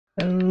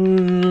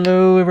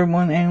Hello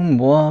everyone and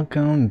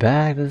welcome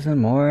back to some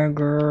more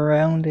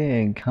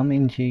Grounded,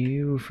 coming to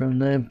you from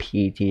the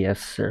PTS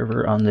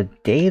server on the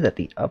day that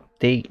the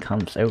update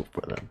comes out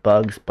for the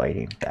bugs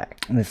biting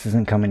back. And this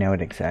isn't coming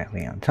out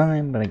exactly on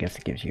time, but I guess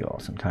it gives you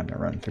all some time to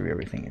run through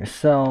everything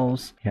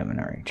yourselves. If you haven't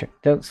already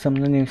checked out some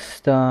of the new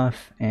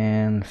stuff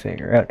and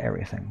figure out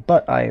everything.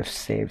 But I have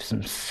saved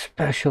some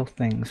special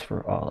things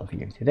for all of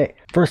you today.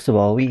 First of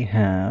all, we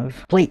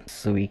have plates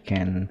so we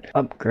can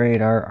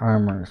upgrade our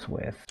armors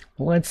with.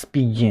 Let's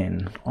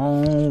begin.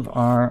 All of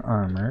our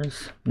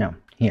armors. No,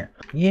 here.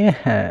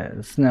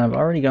 Yes! Now I've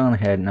already gone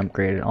ahead and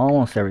upgraded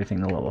almost everything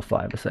to level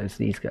 5 besides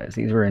these guys.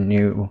 These were a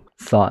new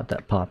thought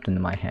that popped into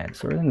my head.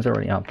 So everything's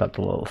already upped up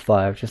to level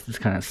 5 just to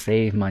kind of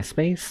save my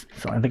space.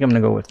 So I think I'm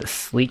going to go with the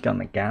sleek on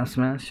the gas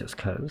mask just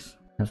because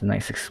it has a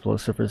nice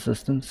explosive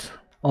resistance.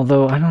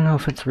 Although I don't know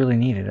if it's really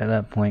needed at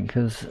that point,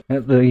 because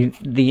at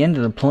the end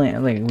of the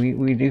plan, like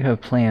we do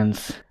have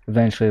plans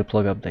eventually to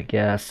plug up the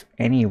gas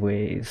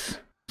anyways.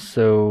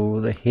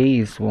 So the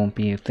haze won't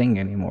be a thing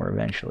anymore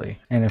eventually.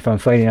 And if I'm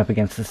fighting up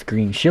against this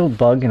green shield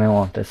bug and I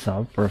want this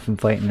up, or if I'm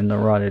fighting in the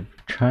rotted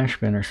trash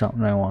bin or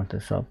something and I want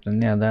this up,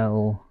 then yeah,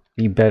 that'll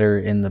be better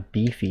in the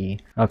beefy.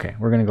 Okay,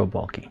 we're gonna go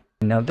bulky.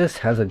 Now this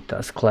has a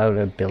dust cloud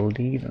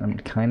ability that I'm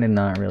kind of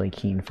not really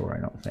keen for, I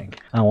don't think.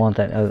 I want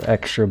that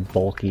extra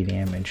bulky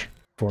damage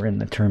for in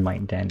the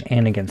termite den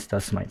and against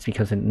dust mites,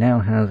 because it now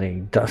has a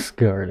dust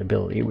guard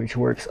ability which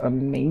works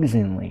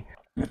amazingly.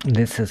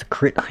 This has a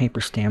crit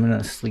hyper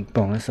stamina sleep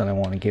bonus that I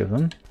want to give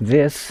them.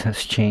 This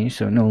has changed,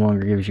 so it no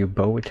longer gives you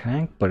bow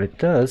attack, but it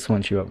does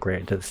once you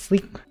upgrade it to the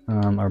sleep.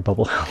 Our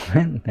bubble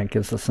helmet, that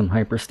gives us some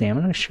hyper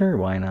stamina, sure,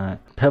 why not?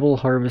 Pebble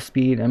harvest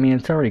speed, I mean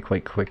it's already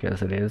quite quick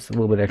as it is. A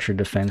little bit extra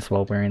defense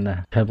while wearing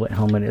the pebblet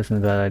helmet isn't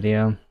a bad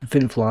idea.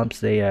 Fin flops,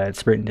 they add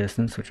sprint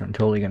distance, which I'm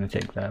totally going to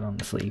take that on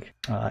the sleek.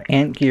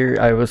 Ant gear,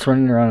 I was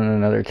running around in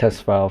another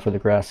test file for the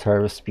grass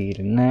harvest speed,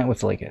 and that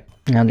was like it.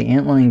 Now the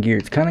antline gear,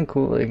 it's kind of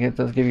cool, like it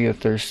does give you a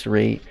thirst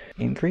rate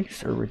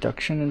increase or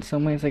reduction in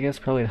some ways, I guess,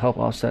 probably to help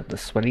offset the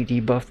sweaty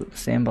debuff that the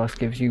sandbox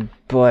gives you,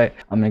 but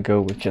I'm gonna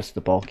go with just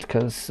the bulk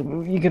because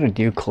you're gonna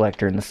do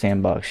collector in the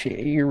sandbox,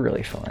 you're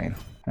really fine.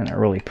 And not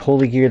really pull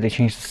the gear, they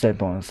changed the set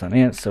bonus on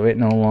it, so it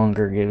no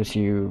longer gives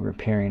you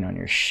repairing on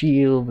your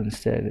shield,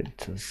 instead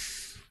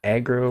it's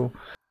aggro.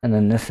 And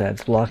then this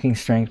adds blocking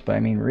strength, but I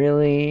mean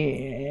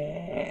really,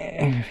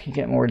 if you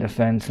get more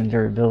defense and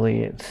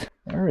durability, it's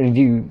I already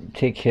do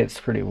take hits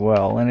pretty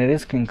well, and it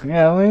is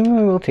yeah,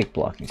 we'll take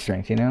blocking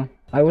strength, you know?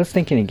 I was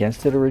thinking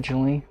against it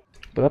originally,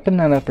 but up in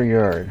that upper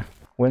yard,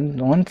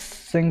 once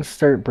things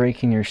start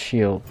breaking your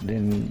shield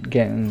and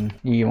getting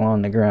you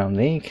on the ground,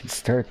 they can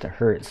start to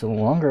hurt, so the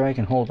longer I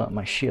can hold up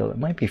my shield, it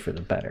might be for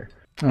the better.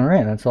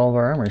 Alright, that's all of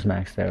our armors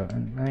maxed out.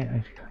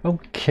 And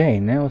okay,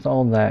 now with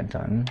all that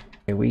done,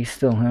 we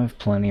still have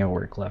plenty of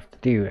work left to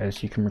do.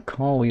 As you can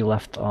recall, we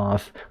left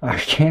off our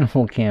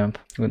cannibal camp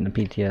when the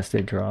PTS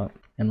did drop.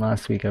 And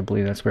last week, I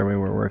believe that's where we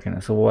were working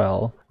as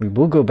well. We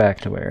will go back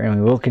to where, and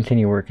we will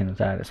continue working with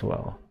that as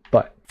well.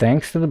 But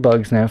thanks to the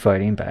bugs now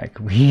fighting back,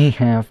 we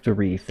have to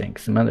rethink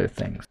some other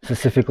things.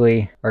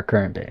 Specifically, our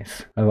current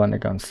base. I've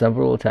undergone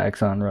several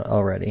attacks on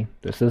already.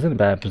 This isn't a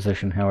bad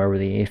position, however,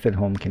 the aphid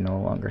home can no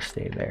longer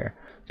stay there.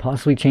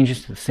 Possibly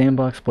changes to the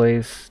sandbox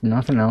place.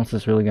 Nothing else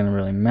is really going to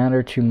really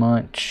matter too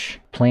much.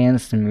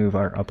 Plans to move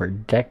our upper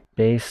deck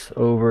base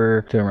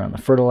over to around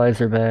the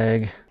fertilizer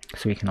bag,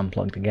 so we can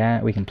unplug the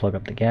gas. We can plug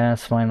up the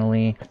gas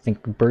finally. I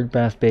think the bird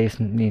bath base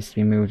needs to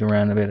be moved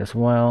around a bit as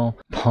well.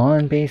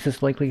 Pond base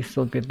is likely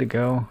still good to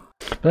go.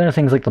 But there are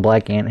things like the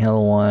black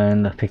anthill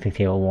one, the picnic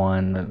table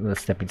one, the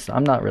stepping stone.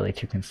 I'm not really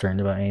too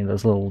concerned about any of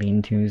those little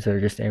lean-tos that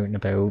are just out and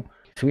about.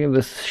 So we have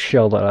this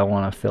shell that I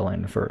want to fill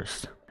in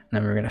first.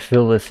 Then we're going to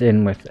fill this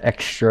in with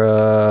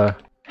extra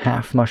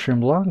half mushroom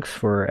blocks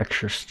for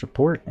extra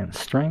support and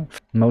strength.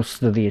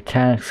 Most of the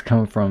attacks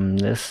come from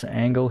this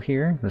angle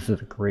here. This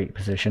is a great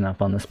position up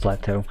on this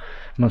plateau.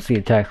 Most of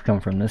the attacks come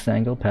from this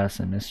angle past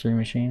the mystery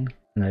machine.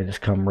 And they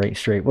just come right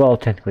straight, well,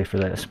 technically for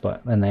this,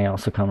 but then they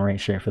also come right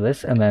straight for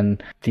this. And then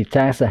the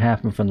attacks that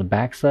happen from the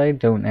backside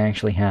don't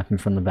actually happen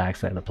from the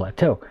backside of the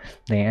plateau.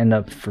 They end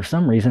up, for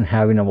some reason,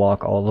 having to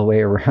walk all the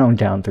way around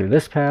down through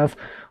this path,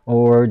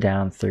 or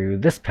down through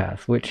this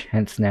path, which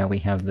hence now we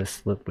have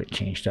this little bit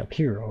changed up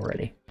here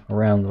already.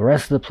 Around the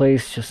rest of the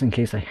place, just in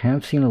case, I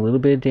have seen a little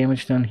bit of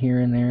damage done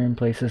here and there in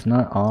places,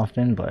 not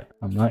often, but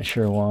I'm not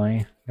sure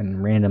why.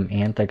 And random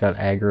ant that got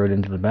aggroed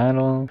into the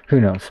battle,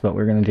 who knows, but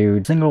we're going to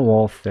do single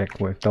wall thick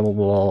with double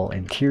wall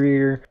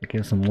interior. It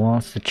gives them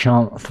lots to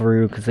chomp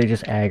through because they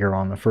just aggro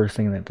on the first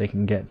thing that they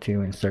can get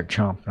to and start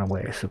chomping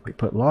away. So we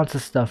put lots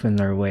of stuff in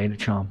their way to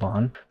chomp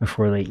on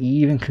before they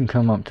even can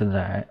come up to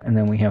that, and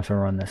then we have to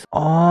run this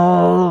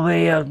all the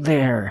way up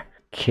there.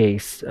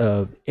 Case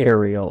of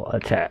aerial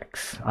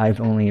attacks. I've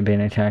only been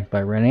attacked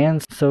by red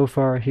ants so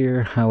far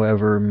here,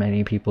 however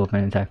many people have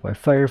been attacked by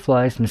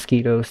fireflies,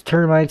 mosquitoes,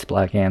 termites,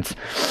 black ants.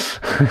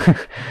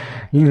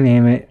 You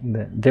name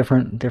it.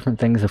 Different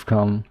things have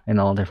come in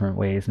all different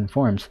ways and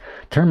forms.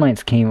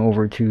 Termites came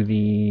over to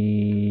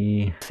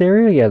the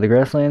area, yeah, the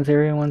grasslands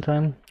area one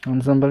time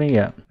on somebody.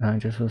 Yeah, I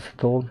just was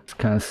told it's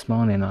kind of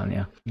spawning on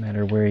you, no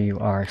matter where you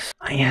are.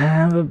 I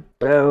have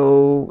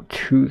about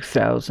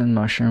 2,000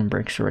 mushroom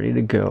bricks ready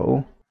to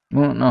go.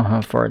 We don't know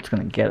how far it's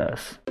gonna get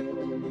us.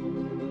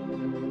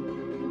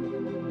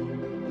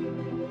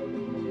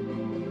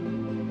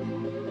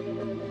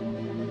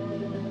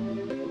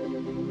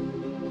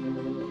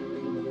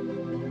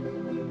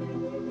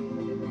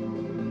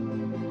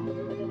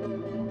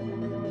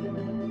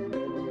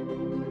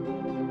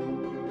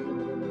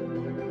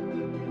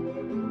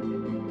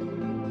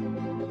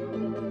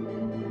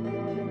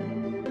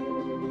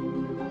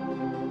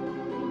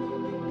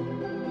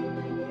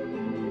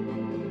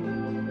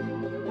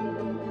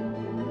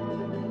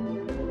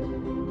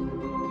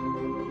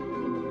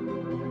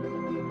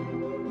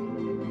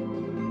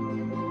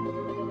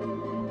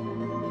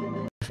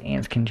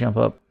 Ants can jump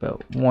up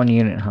about 1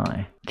 unit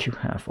high, 2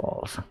 half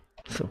walls.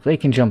 So if they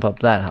can jump up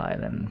that high,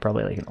 then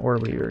probably like an ore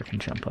weaver can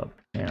jump up,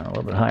 you know, a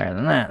little bit higher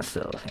than that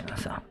still, you know,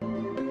 so.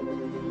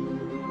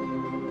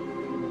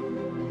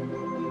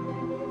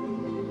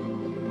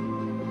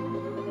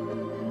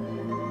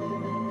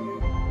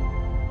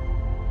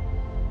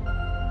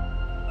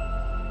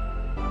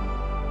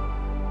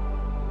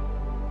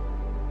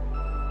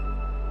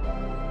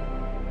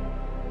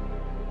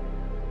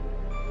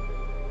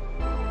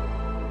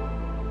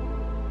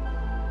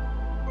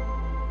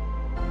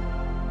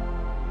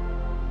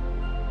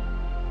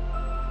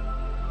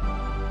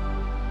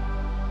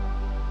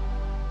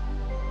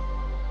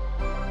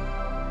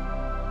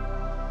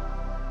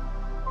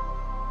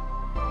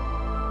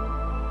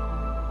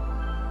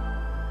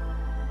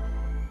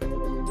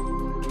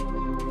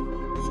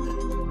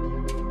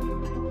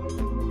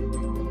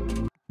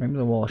 Maybe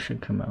the wall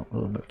should come out a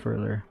little bit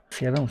further.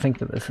 See, I don't think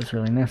that this is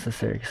really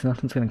necessary, because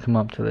nothing's going to come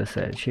up to this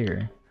edge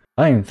here.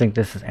 I don't even think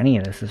any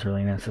of this is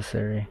really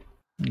necessary.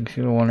 You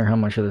should wonder how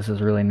much of this is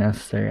really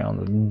necessary on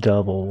the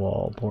double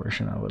wall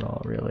portion of it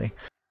all, really.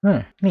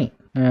 Huh, neat.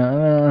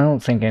 Yeah, I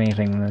don't think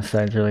anything on this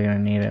side's really going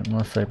to need it,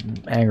 unless I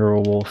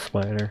aggro a wolf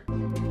spider.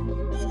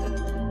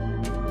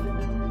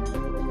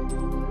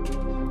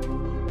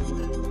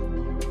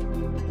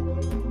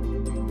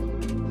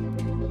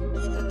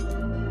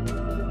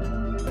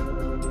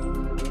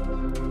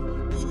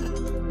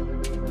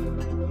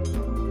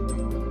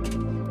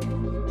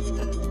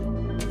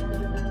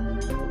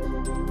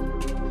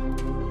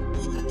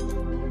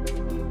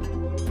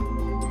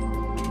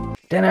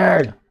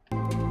 Dinner!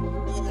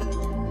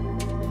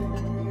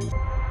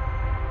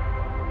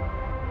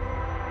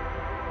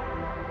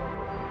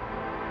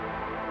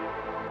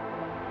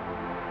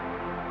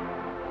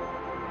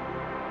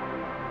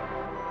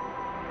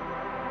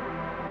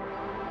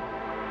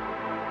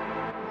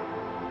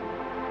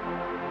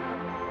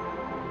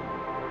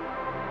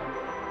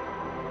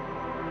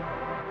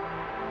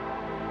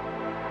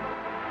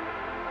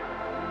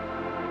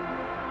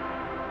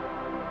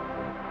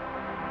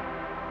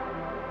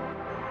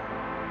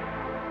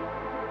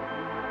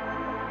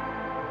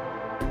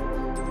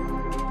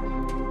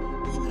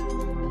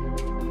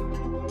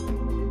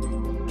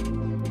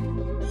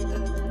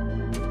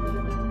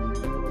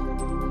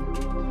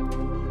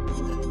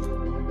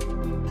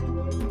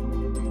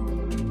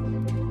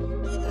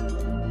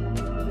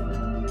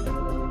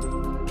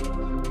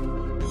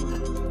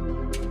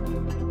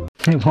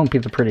 It won't be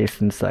the prettiest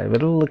inside,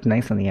 but it'll look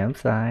nice on the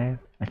outside.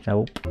 I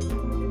hope.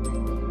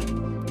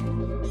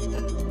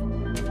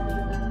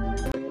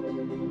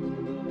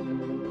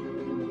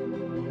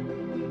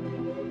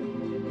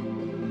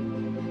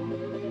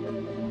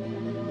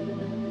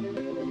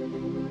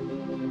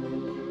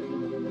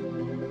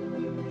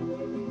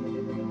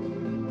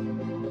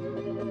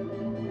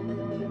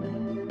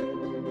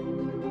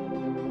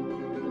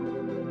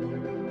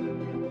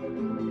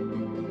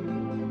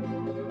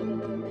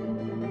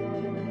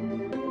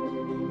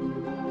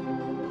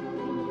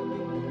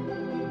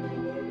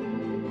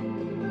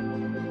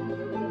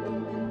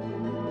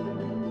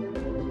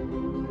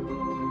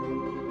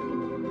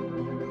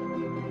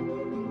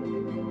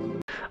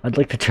 I'd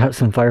like to trap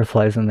some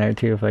fireflies in there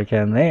too if I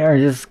can. They are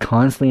just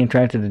constantly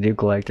attracted to dew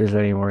collectors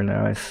anymore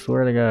now, I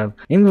swear to god.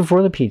 Even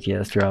before the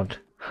PTS dropped.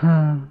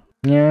 Yeah,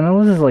 I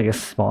know this is like a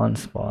spawn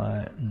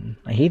spot.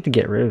 I hate to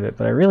get rid of it,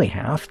 but I really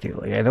have to.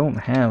 Like, I don't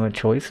have a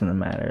choice in the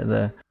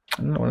matter.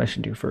 I don't know what I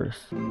should do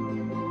first.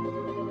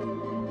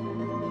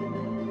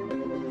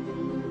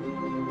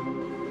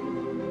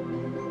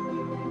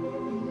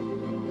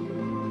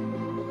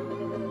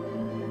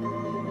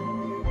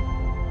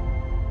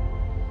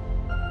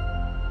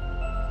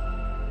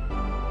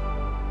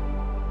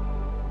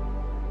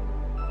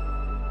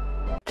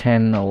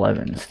 10,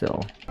 11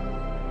 still.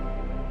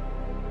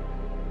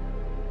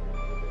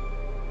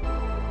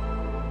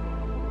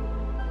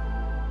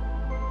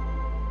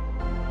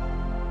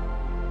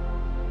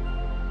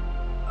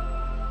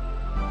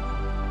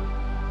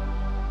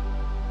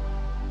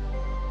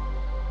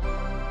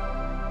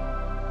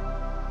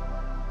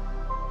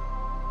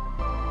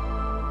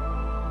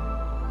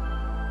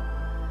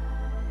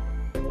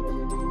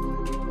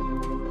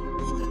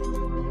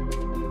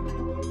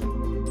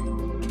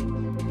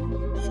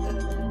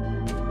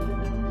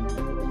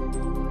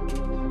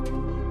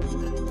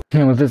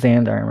 And with this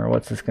and armor,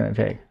 what's this gonna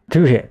take?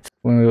 2 hits.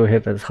 When we go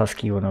hit this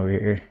husky one over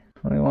here.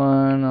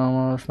 21,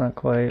 almost, not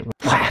quite.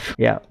 Whap!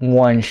 Yeah,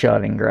 1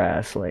 shot in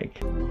grass, like.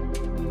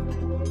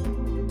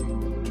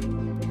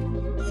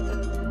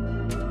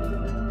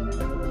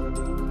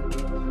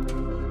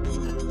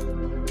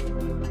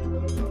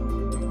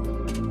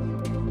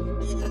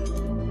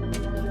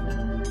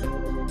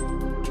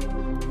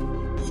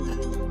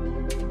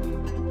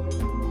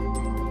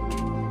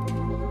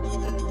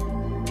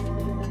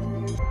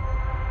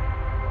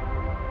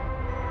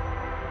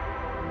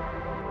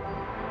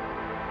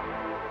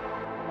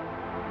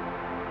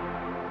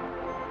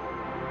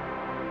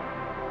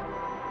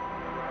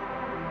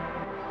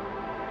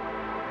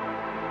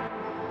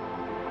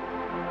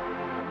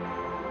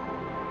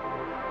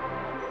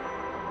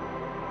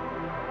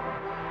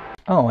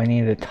 Oh, I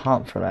needed a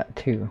top for that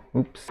too.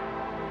 Oops.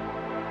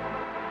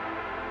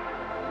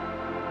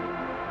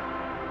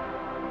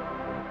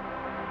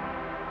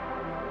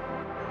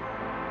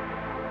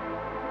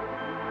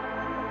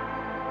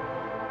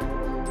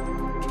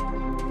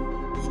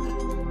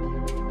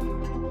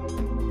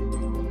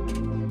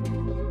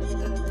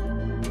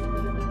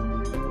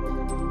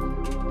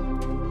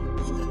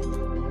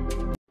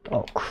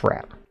 Oh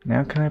crap.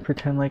 Now can I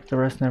pretend like the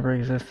rest never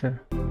existed?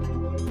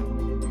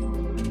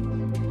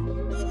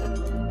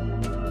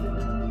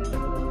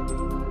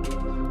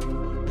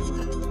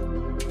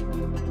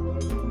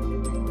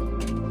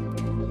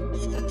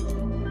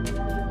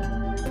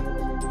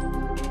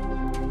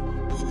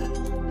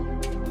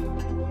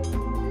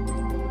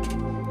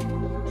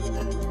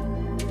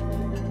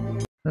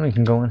 Then we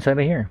can go inside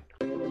of here.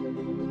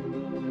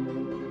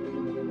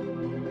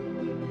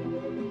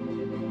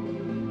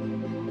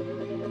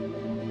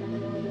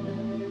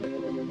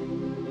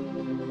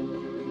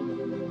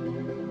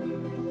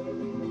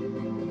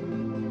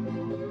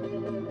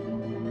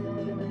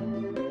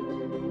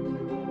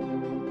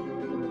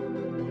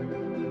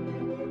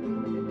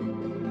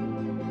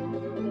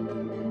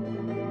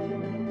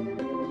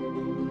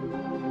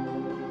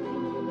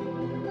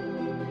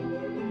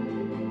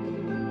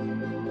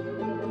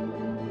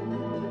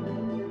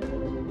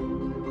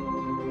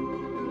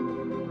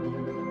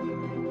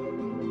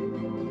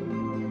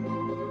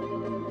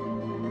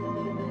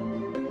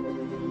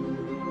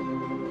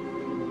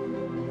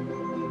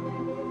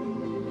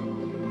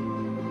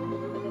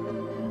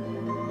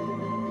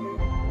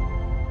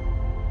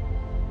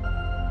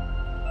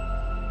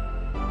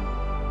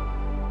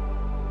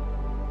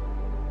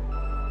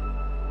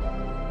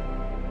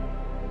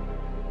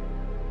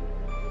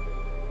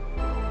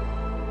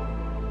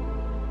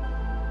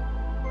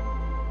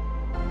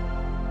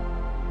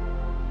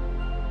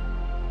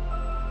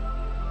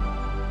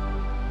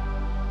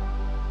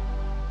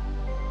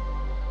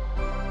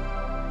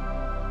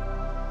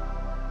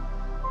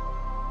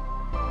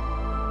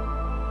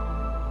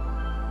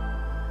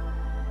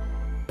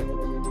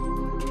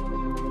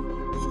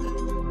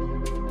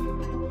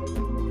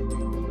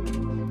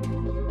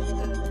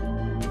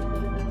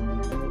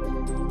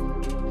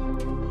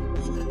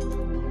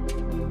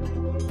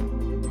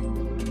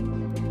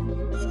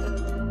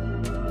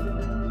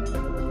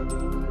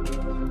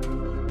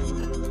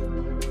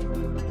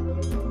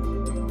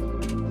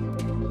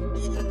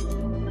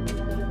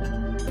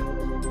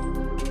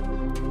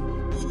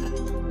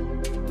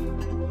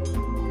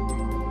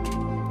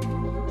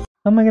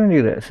 How am I gonna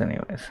do this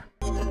anyways?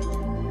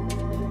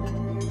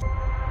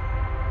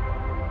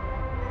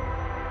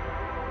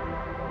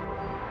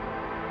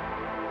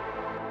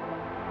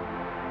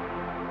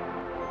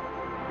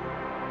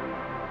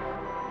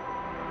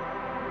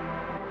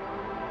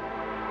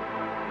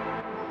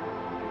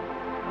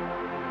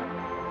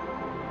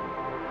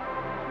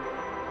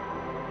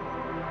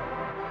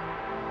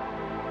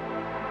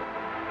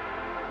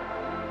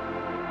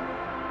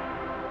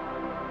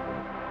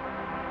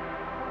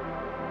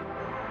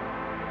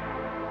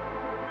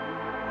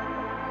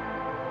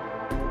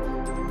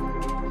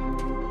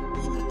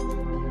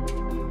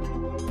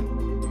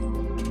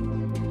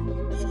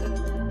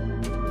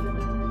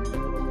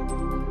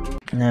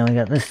 Now we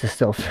got this to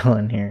still fill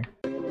in here.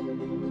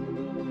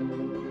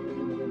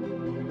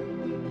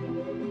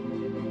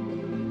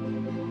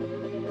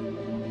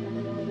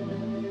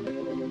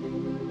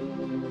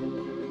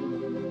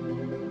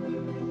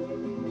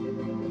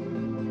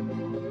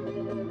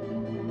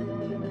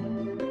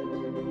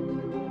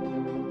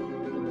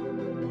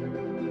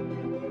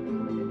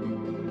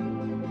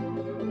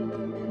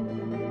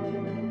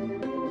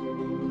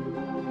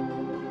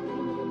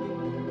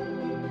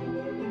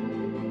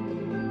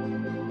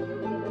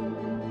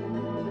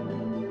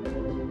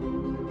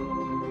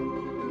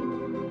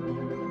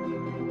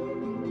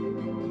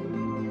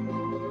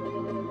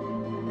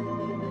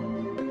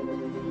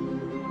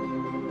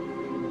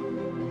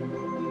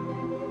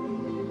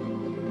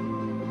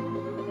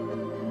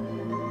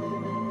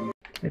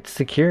 It's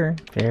secure,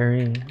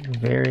 very,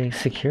 very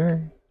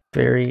secure.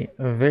 Very,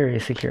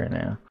 very secure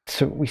now.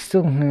 So we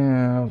still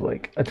have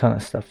like a ton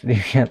of stuff to do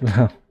yet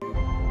though.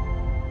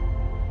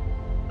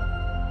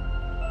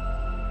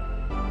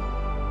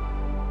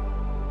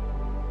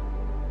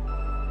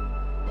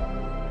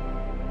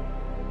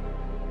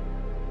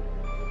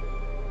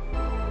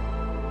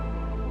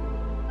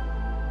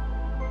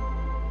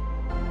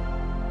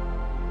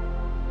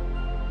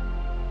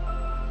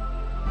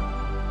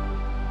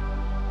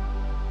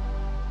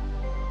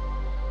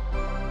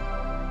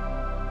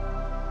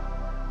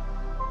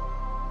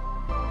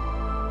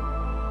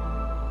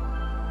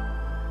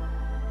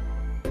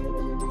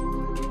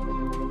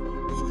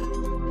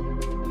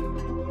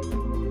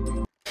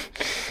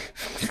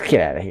 get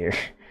out of here.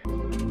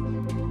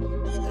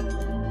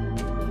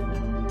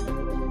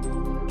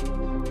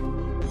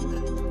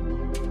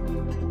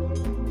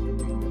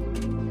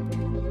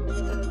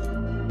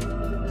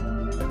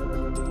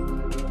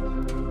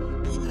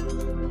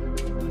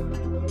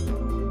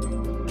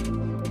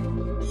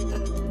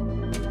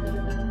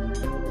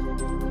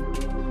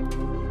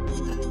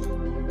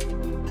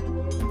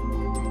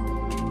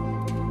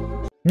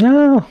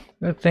 No,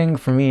 good thing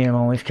for me, I'm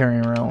always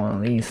carrying around one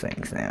of these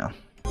things now.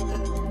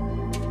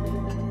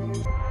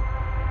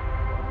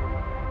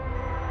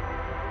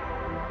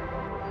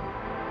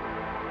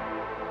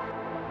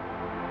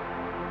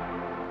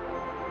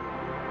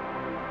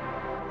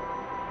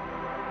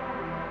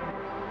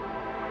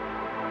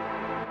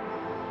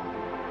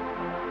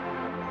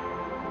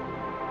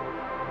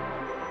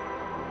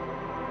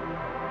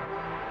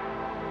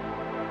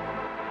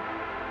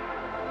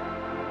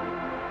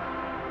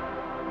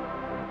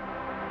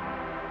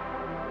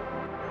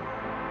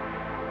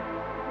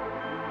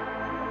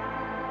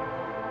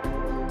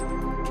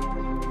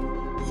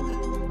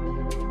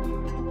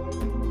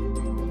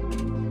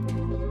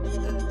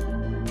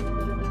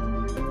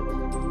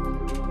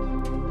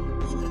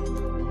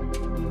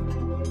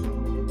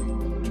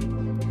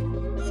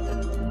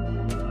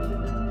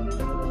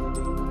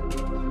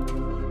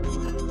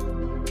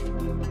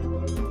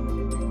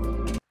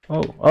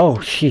 Oh,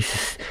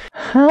 Jesus.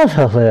 How's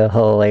a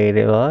little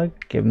ladybug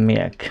giving me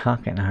a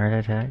cocking heart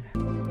attack?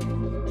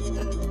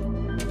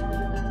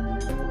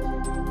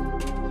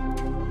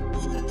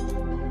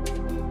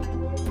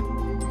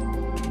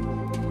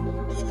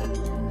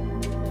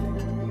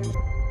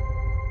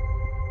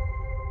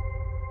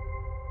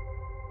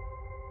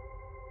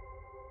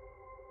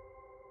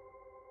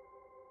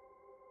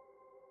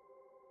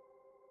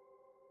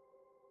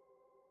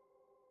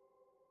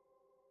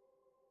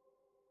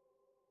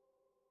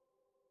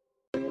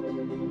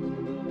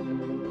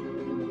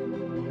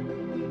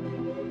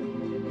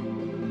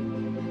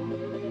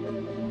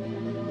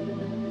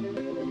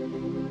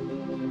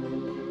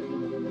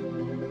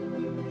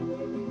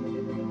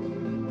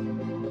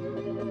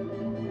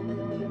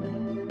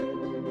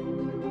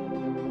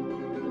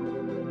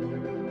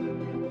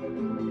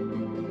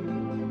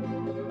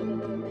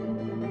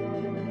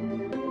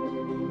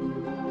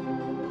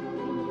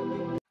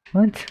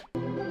 What?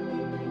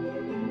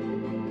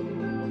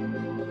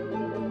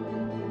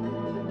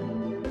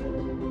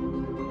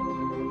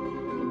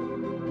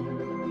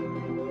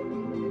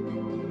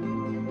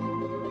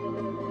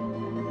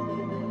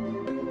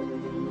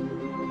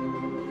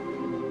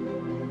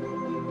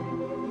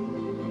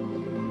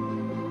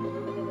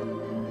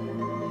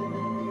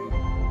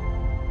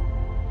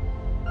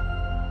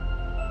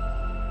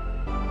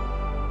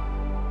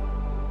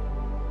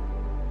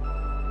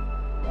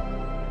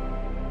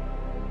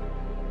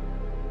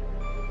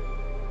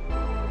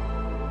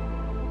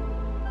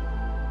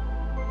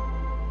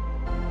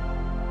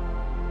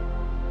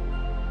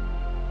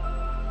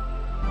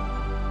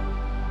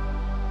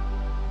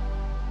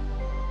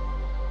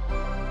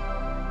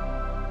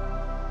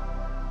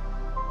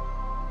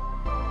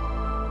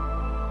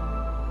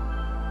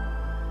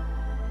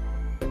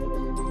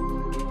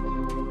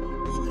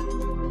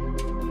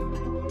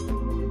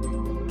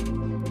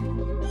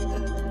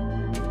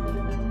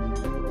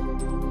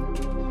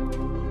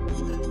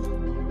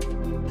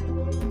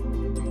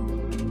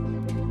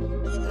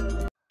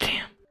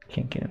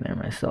 Can't get in there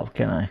myself,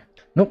 can I?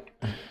 Nope.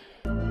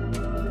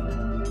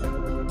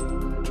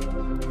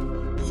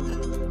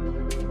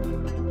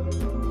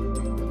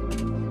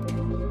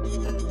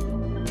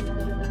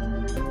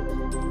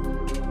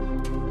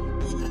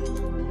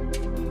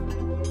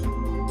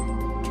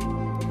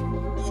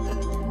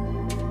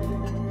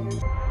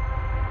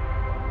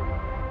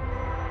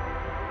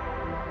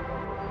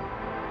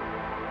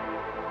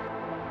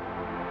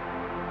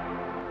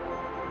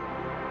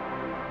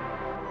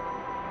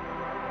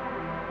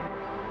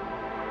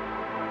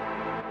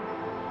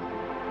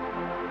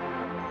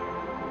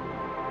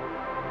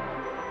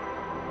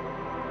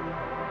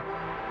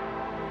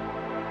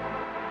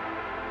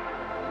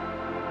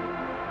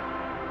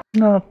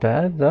 Not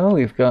bad though,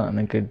 we've gotten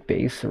a good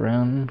base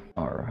around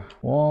our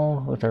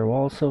wall with our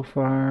wall so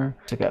far.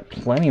 So got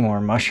plenty more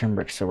mushroom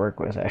bricks to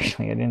work with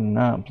actually. I did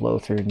not blow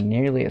through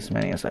nearly as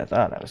many as I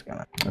thought I was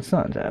gonna. That's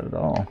not bad at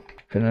all.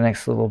 For the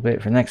next little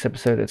bit, for the next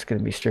episode, it's going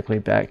to be strictly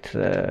back to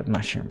the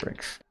mushroom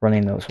bricks,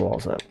 running those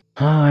walls up.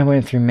 Oh, I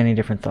went through many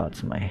different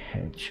thoughts in my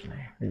head. Should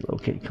I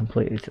relocate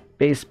completely to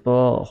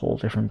baseball, a whole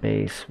different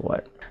base,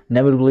 what?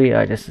 Inevitably,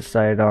 I just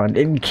decided on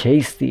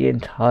encase the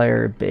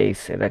entire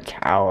base in a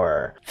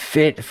tower,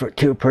 fit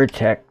to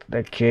protect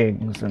the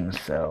kings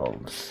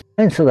themselves.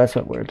 And so that's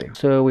what we're doing.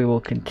 So we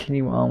will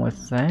continue on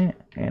with that.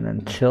 And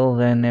until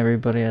then,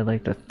 everybody, I'd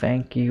like to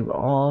thank you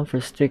all for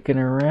sticking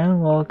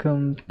around.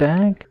 Welcome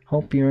back.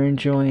 Hope you're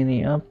enjoying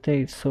the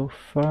update so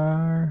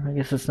far. I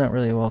guess it's not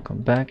really a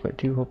welcome back, but I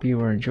do hope you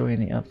are enjoying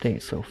the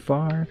update so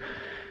far.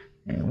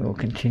 And we will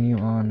continue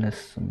on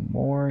this some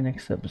more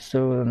next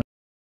episode.